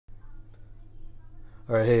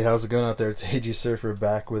Alright, hey, how's it going out there? It's AG Surfer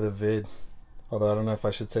back with a vid. Although I don't know if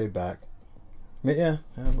I should say back. Yeah,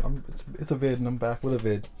 it's a vid and I'm back with a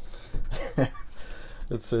vid.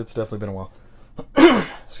 It's definitely been a while.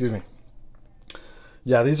 Excuse me.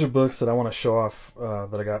 Yeah, these are books that I want to show off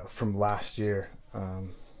that I got from last year.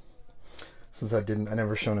 Since I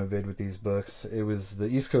never shown a vid with these books. It was the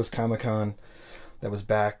East Coast Comic Con that was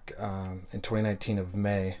back in 2019 of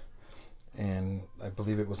May. And I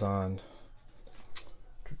believe it was on...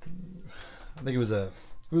 I think it was a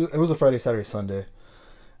Friday, Saturday, Sunday,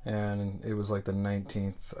 and it was like the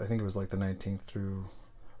 19th. I think it was like the 19th through,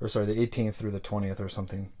 or sorry, the 18th through the 20th or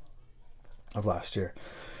something of last year.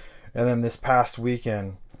 And then this past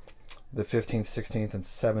weekend, the 15th, 16th, and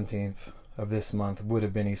 17th of this month would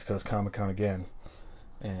have been East Coast Comic Con again.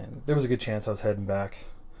 And there was a good chance I was heading back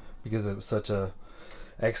because it was such a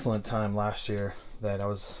excellent time last year that I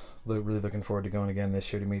was really looking forward to going again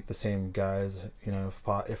this year to meet the same guys,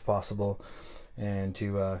 if possible, and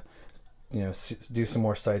to do some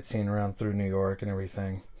more sightseeing around through New York and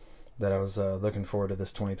everything. That I was looking forward to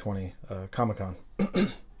this 2020 Comic Con.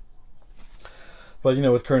 But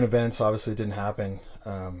with current events, obviously it didn't happen.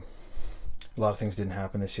 A lot of things didn't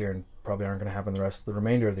happen this year, and probably aren't going to happen the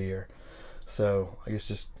remainder of the year. So I guess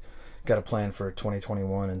just got to plan for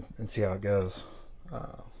 2021 and see how it goes.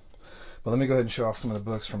 But let me go ahead and show off some of the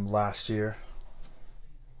books from last year.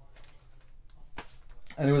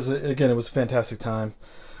 And it was a fantastic time.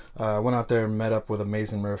 I went out there and met up with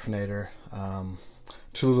Amazing Murphinator.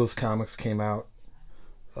 Cholula's Comics came out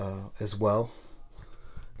as well.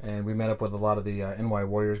 And we met up with a lot of the NY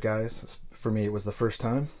Warriors guys. For me, it was the first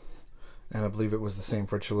time. And I believe it was the same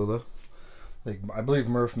for Cholula. I believe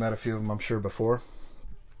Murph met a few of them, I'm sure, before.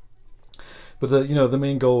 But the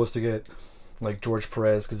main goal was to get George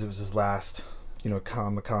Perez, because it was his last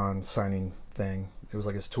Comic-Con signing thing. It was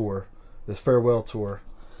like his tour, this farewell tour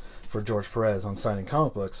for George Perez on signing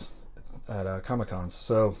comic books at Comic-Cons.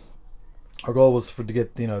 So our goal was to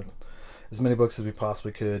get as many books as we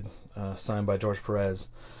possibly could signed by George Perez.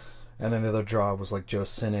 And then the other draw was like Joe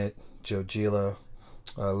Sinnott, Joe Gila,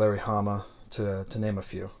 Larry Hama, to name a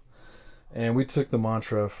few. And we took the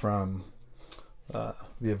mantra from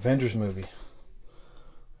the Avengers movie.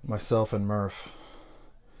 Myself and Murph.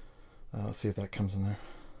 Let's see if that comes in there.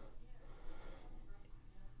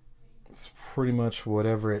 It's pretty much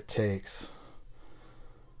whatever it takes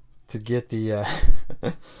to get the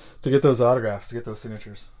to get those autographs, to get those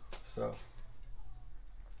signatures. So,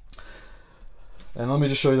 and let me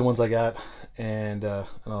just show you the ones I got, and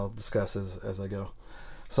I'll discuss as I go.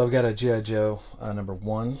 So I've got a G.I. Joe number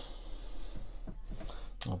 1.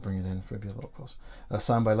 I'll bring it in, maybe a little closer.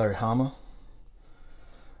 Signed by Larry Hama.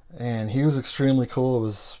 And he was extremely cool. It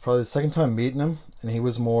was probably the second time meeting him, and he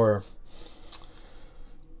was more,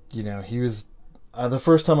 he was the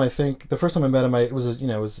first time I met him, it was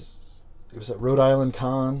at Rhode Island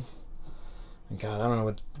Con, and God, I don't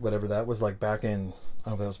know whatever that was like back in, I don't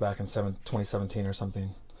know if that was back in 2017 or something.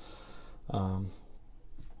 But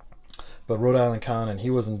Rhode Island Con, and he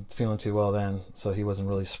wasn't feeling too well then, so he wasn't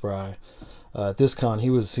really spry. At this con, he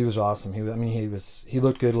was awesome. He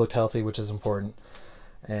looked good, looked healthy, which is important.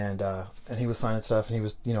 And he was signing stuff, and he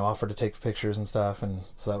was offered to take pictures and stuff, and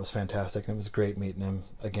so that was fantastic. And it was great meeting him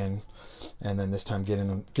again, and then this time get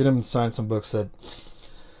him sign some books that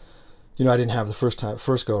I didn't have the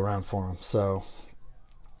first go around for him. So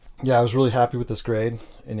yeah, I was really happy with this grade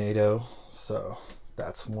in 8.0. So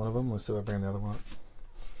that's one of them. Let's see if I bring the other one up.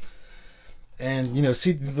 And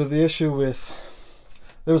see the issue with,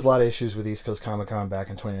 there was a lot of issues with East Coast Comic Con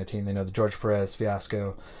back in 2019. The George Perez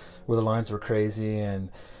fiasco, where the lines were crazy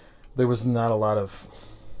and there was not a lot of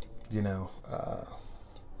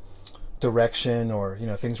direction, or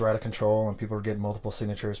things were out of control and people were getting multiple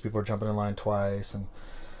signatures, people were jumping in line twice, and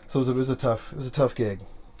so it was a tough gig,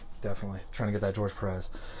 definitely trying to get that George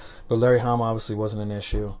Perez. But Larry Hama obviously wasn't an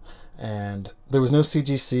issue, and there was no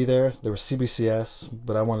CGC there was CBCS,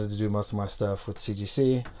 but I wanted to do most of my stuff with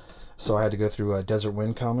CGC, so I had to go through Desert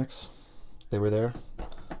Wind Comics. They were there,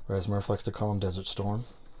 or as Murph likes to call them, Desert Storm.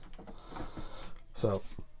 So,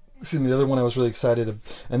 the other one I was really excited to,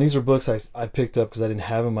 and these are books I picked up because I didn't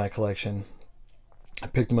have in my collection. I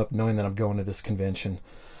picked them up knowing that I'm going to this convention,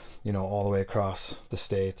 all the way across the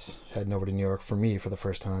states, heading over to New York for the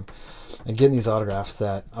first time, and getting these autographs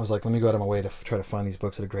that I was like, let me go out of my way to try to find these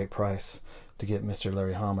books at a great price to get Mr.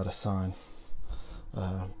 Larry Hama to sign.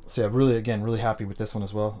 So yeah, really happy with this one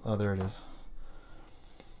as well. Oh, there it is.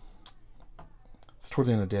 It's toward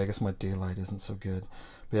the end of the day. I guess my daylight isn't so good.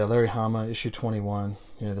 But yeah, Larry Hama, issue 21,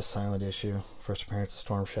 the silent issue, first appearance of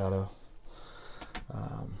Storm Shadow.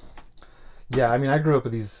 Yeah, I grew up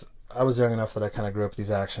with these I was young enough that I kind of grew up with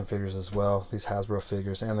these action figures as well, these Hasbro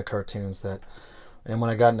figures and the cartoons and when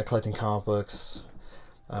I got into collecting comic books,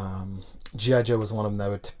 G.I. Joe was one of them that I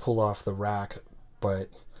would pull off the rack, but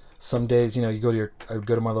some days, I would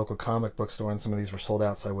go to my local comic book store and some of these were sold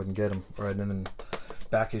out, so I wouldn't get them. Right, and then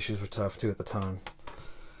back issues were tough too at the time.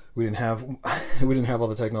 We didn't have all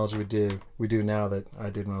the technology we do now that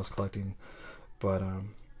I did when I was collecting. But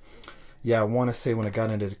yeah, I want to say when I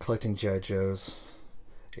got into collecting G.I. Joes,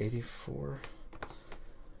 84.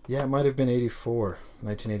 Yeah, it might have been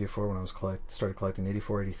 1984 when I was started collecting.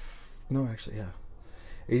 84, 80. No, actually, yeah,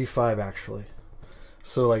 85 actually.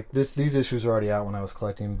 So like these issues were already out when I was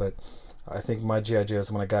collecting, but I think my G.I.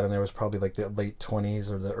 Joes when I got in there was probably like the late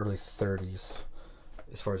 20s or the early 30s,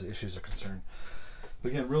 as far as the issues are concerned.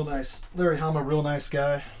 But again, real nice. Larry Hama, real nice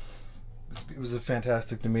guy. It was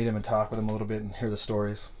fantastic to meet him and talk with him a little bit and hear the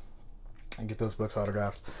stories and get those books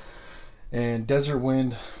autographed. And Desert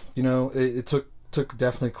Wind, it took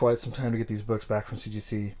definitely quite some time to get these books back from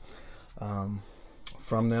CGC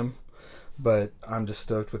from them. But I'm just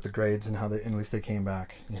stoked with the grades and how at least they came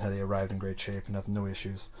back. They arrived in great shape and no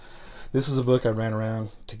issues. This is a book I ran around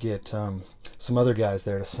to get some other guys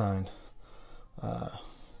there to sign.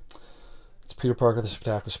 It's Peter Parker, the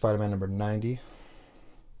Spectacular Spider-Man number 90.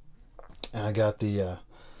 And I got that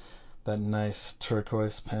nice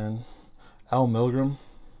turquoise pen. Al Milgrom.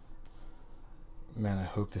 Man, I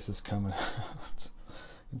hope this is coming out.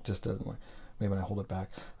 It just doesn't look. Maybe when I hold it back.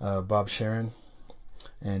 Bob Sharon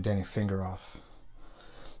and Danny Fingeroff.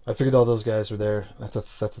 I figured all those guys were there. That's a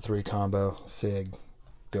 3 combo. Sig,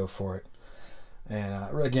 go for it.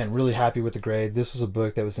 And again, really happy with the grade. This was a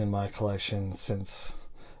book that was in my collection since,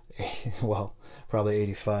 probably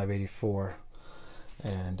 85, 84.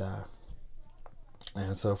 And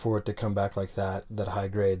so for it to come back like that high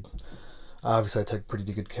grade, obviously I took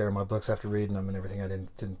pretty good care of my books after reading them and everything. I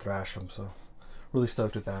didn't thrash them, so really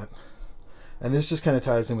stoked with that. And this just kind of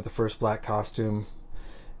ties in with the first black costume.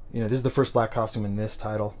 This is the first black costume in this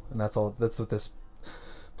title, and that's what this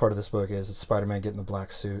part of this book is. It's Spider-Man getting the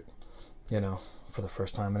black suit, for the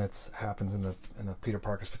first time, and it happens in the Peter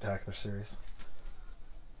Parker Spectacular series.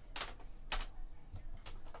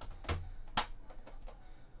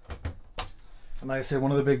 And like I said,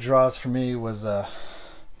 one of the big draws for me was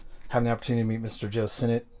having the opportunity to meet Mr. Joe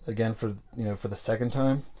Sinnott again for the second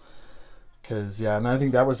time. Because and I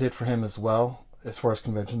think that was it for him as well. As far as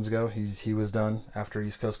conventions go, he was done after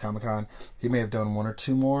East Coast Comic Con. He may have done 1 or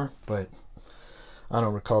 2 more, but I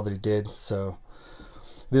don't recall that he did. So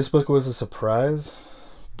this book was a surprise,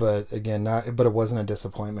 but again, but it wasn't a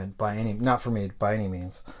disappointment not for me by any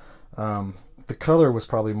means. The color was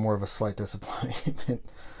probably more of a slight disappointment,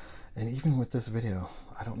 and even with this video,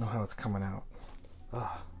 I don't know how it's coming out.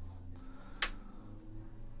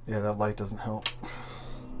 Yeah, that light doesn't help.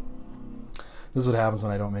 This is what happens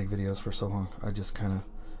when I don't make videos for so long. I just kind of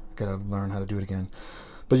gotta learn how to do it again.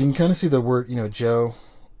 But you can kind of see the word, Joe,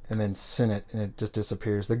 and then Sinnott, and it just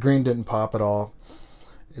disappears. The green didn't pop at all.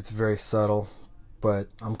 It's very subtle, but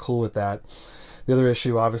I'm cool with that. The other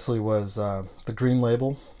issue, obviously, was the green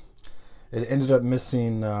label. It ended up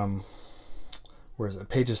missing, where is it?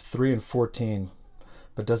 Pages 3 and 14,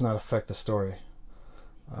 but does not affect the story.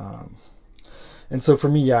 And so for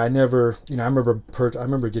me, I never, I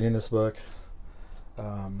remember getting this book.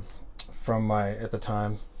 From at the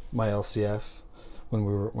time, my LCS,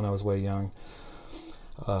 when I was way young,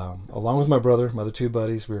 along with my brother, my other 2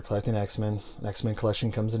 buddies, we were collecting X-Men. An X-Men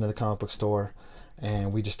collection comes into the comic book store,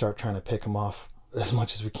 and we just start trying to pick them off as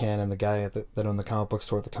much as we can. And the guy that owned the comic book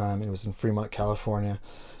store at the time, it was in Fremont, California,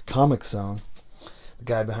 Comic Zone. The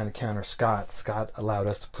guy behind the counter, Scott allowed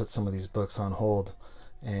us to put some of these books on hold,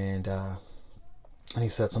 and he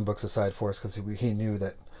set some books aside for us because he knew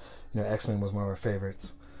that X-Men was one of our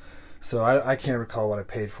favorites. So I can't recall what I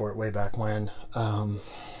paid for it way back when.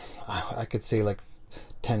 I could say like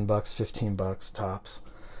 $10, $15 tops,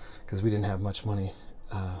 because we didn't have much money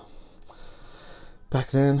back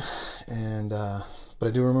then. But I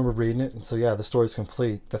do remember reading it, and so yeah, the story's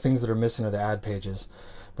complete. The things that are missing are the ad pages,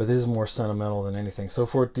 but this is more sentimental than anything. So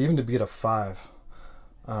for it even to be at a 5,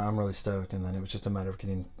 I'm really stoked. And then it was just a matter of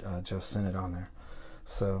getting Joe Sinnott on there.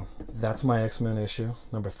 So that's my X-Men issue,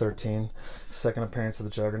 number 13. Second appearance of the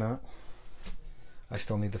Juggernaut. I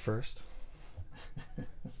still need the first.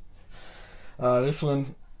 This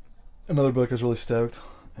one, another book I was really stoked,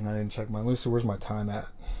 and I didn't check my Lucy. Where's my time at?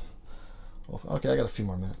 Okay, I got a few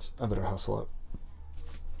more minutes. I better hustle up.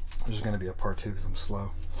 There's going to be a part 2 because I'm slow.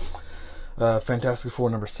 Fantastic Four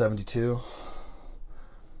number 72.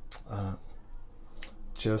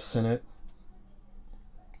 Joe Sinnott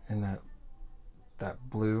in that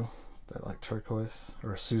blue, that like turquoise,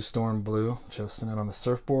 or Sue Storm blue, Joe Sinnott on the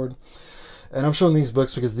surfboard. And I'm showing these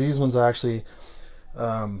books because these ones are actually,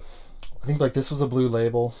 I think like this was a blue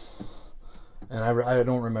label, and I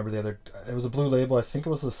don't remember the other. It was a blue label. I think it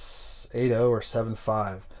was a 8.0 or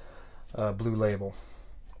 7.5 blue label,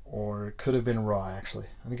 or it could have been raw actually.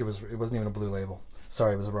 I think it wasn't even a blue label.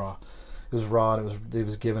 Sorry, it was raw. It was raw, and it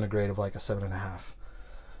was given a grade of like a 7.5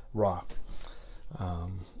 raw.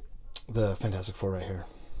 The Fantastic Four right here.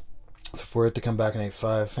 So for it to come back in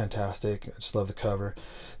 8.5, fantastic. I just love the cover.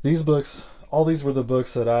 These books, all these were the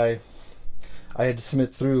books that I had to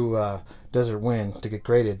submit through Desert Wind to get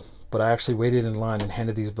graded, but I actually waited in line and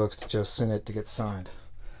handed these books to Joe Sinnott to get signed.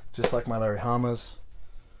 Just like my Larry Hama's.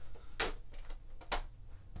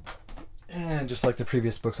 And just like the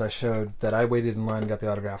previous books I showed, that I waited in line and got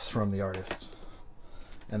the autographs from the artist,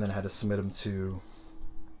 and then had to submit them to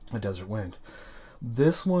a Desert Wind.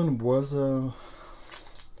 This one was a...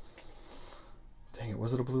 Dang it,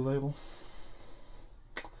 was it a blue label?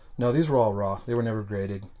 No, these were all raw. They were never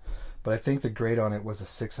graded. But I think the grade on it was a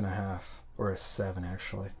 6.5, or a 7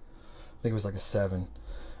 actually. I think it was like a 7.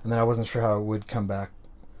 And then I wasn't sure how it would come back,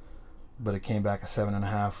 but it came back a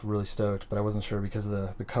 7.5. Really stoked, but I wasn't sure because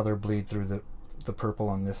of the color bleed through the purple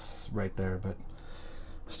on this right there. But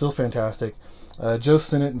still fantastic. Joe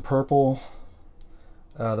Sinnott in purple.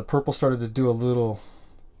 The purple started to do a little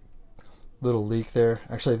leak there.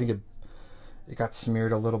 Actually, I think it got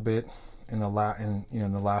smeared a little bit in the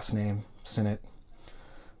last name Sinnott,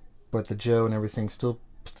 but the Joe and everything still,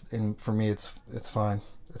 and for me it's fine.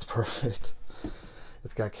 It's perfect.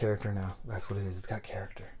 It's got character now. That's what it is. It's got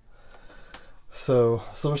character. So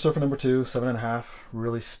Silver Surfer number 2, 7.5.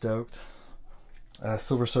 Really stoked.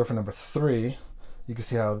 Silver Surfer number 3. You can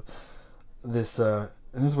see how this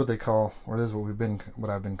and this is what they call, or this is what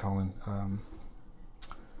I've been calling.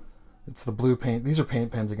 It's the blue paint. These are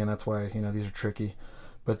paint pens again. That's why these are tricky.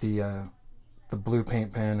 But the blue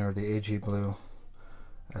paint pen, or the AG blue,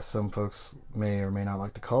 as some folks may or may not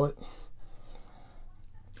like to call it.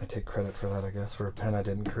 I take credit for that, I guess, for a pen I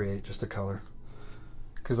didn't create, just a color,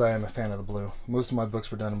 because I am a fan of the blue. Most of my books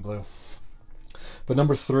were done in blue. But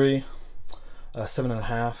number 3,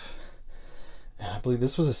 7.5, and I believe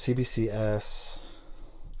this was a CBCS.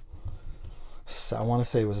 I want to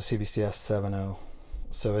say it was a CBCS 7.0.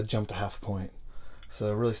 So it jumped a half point.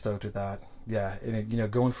 So really stoked with that. Yeah,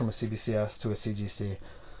 and going from a CBCS to a CGC.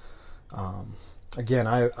 Again,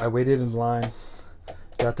 I waited in line,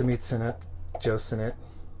 got to meet Sinnott, Joe Sinnott,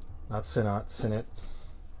 not Sinnott, Sinnott.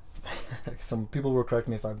 Some people will correct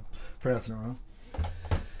me if I'm pronouncing it wrong.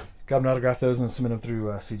 Got him to autograph those and then submit them through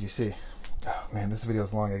CGC. Oh man, this video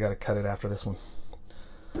is long. I got to cut it after this one.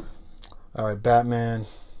 All right, Batman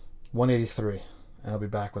 183, and I'll be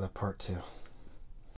back with a part 2.